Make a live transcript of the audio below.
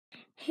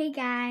Hey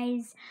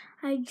guys,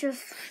 I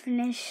just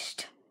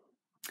finished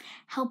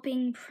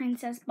helping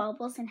Princess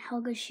Bubbles and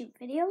Helga shoot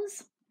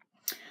videos.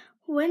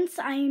 Once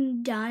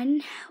I'm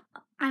done,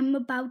 I'm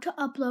about to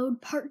upload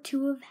part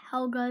 2 of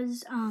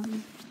Helga's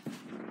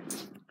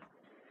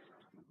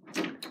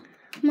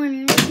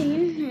morning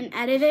routine and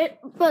edit it,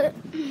 but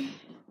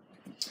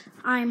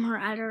I'm her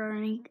editor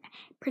and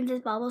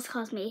Princess Bubbles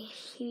calls me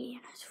he,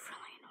 and it's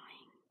really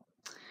annoying.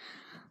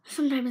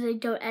 Sometimes I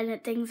don't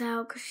edit things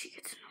out because she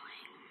gets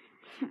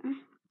annoying.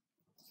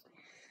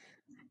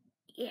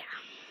 Yeah.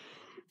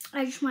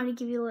 I just want to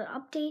give you a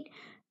little update.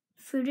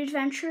 Food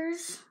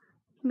Adventures,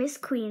 Miss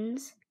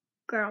Queens,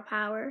 Girl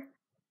Power,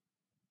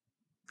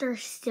 they're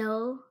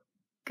still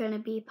going to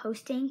be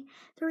posting.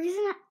 The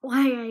reason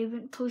why I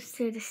haven't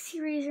posted a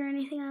series or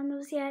anything on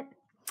those yet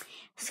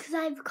is because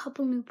I have a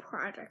couple new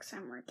projects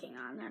I'm working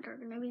on that are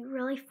going to be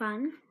really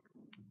fun.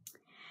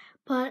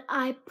 But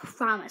I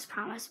promise,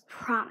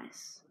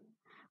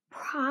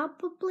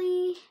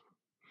 probably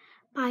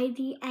by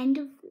the end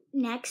of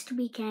next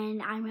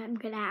weekend, I'm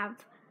going to have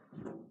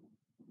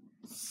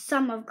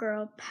I'm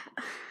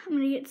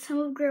going to get some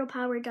of Girl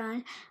Power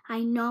done. I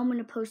know I'm going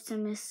to post a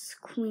Miss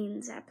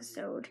Queens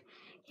episode,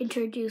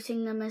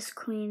 introducing the Miss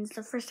Queens.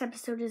 The first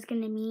episode is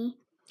going to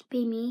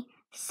be me,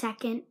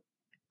 second,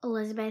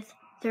 Elizabeth,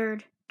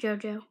 third,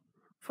 JoJo,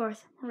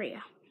 fourth,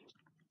 Maria.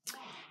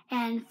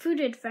 And Food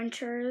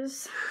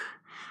Adventures,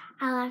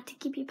 I'll have to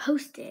keep you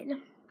posted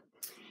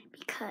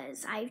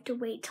because I have to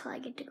wait till I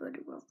get to go to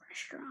a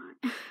restaurant.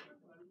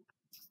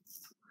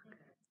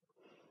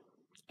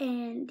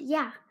 And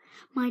yeah,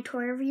 my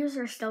toy reviews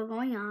are still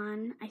going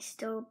on. I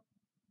still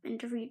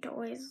interview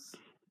toys.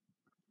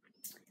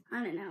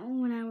 I don't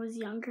know, when I was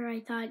younger,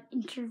 I thought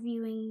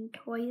interviewing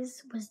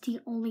toys was the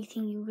only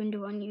thing you can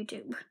do on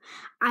YouTube.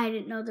 I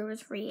didn't know there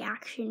was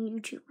reaction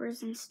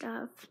YouTubers and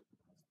stuff.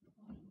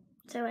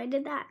 So I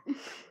did that.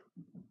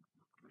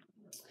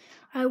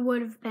 I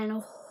would have been a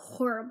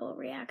horrible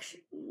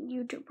reaction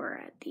YouTuber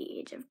at the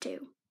age of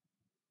 2.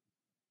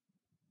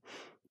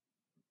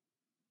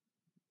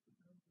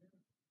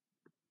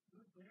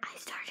 I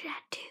started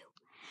at 2,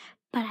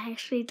 but I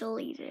actually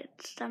deleted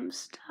some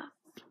stuff.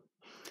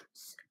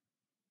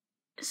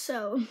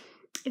 So,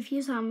 if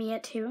you saw me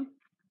at 2,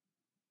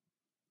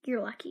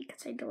 you're lucky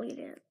because I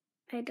deleted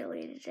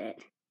it.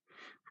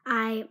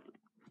 I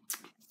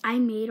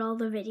made all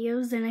the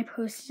videos and I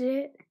posted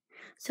it.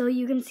 So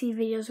you can see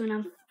videos when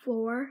I'm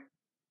 4,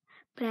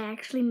 but I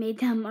actually made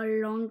them a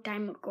long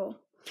time ago.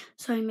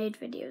 So I made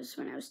videos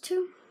when I was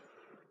 2.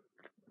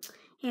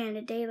 And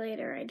a day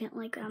later, I didn't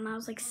like them. I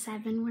was like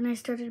 7 when I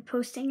started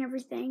posting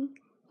everything.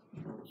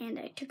 And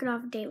I took it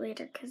off a day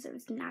later because it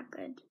was not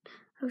good.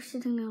 I was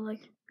sitting there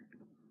like,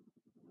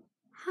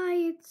 hi,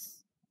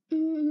 it's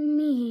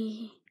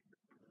me.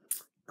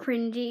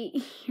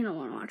 Cringy. You don't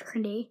want to watch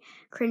cringy.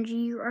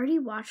 You already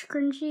watched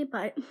cringy,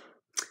 but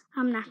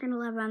I'm not going to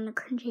live on the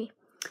cringy.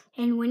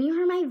 And when you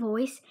hear my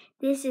voice,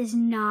 this is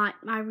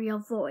not my real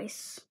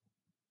voice.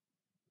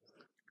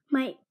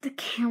 The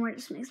camera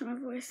just makes my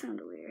voice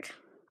sound weird.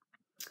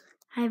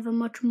 I have a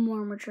much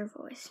more mature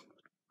voice.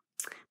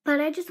 But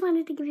I just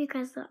wanted to give you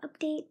guys the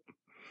update.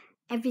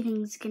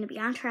 Everything's going to be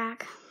on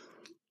track.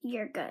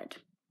 You're good.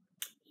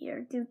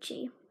 You're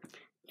Gucci.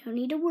 No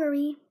need to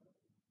worry.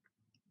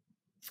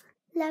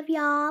 Love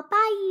y'all.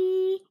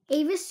 Bye.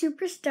 Ava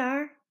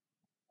Superstar.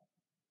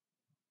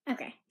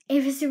 Okay.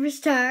 Ava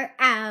Superstar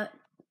out.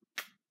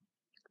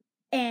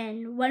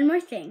 And one more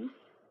thing.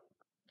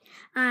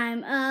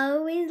 I'm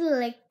always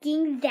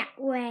looking that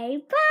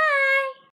way. Bye.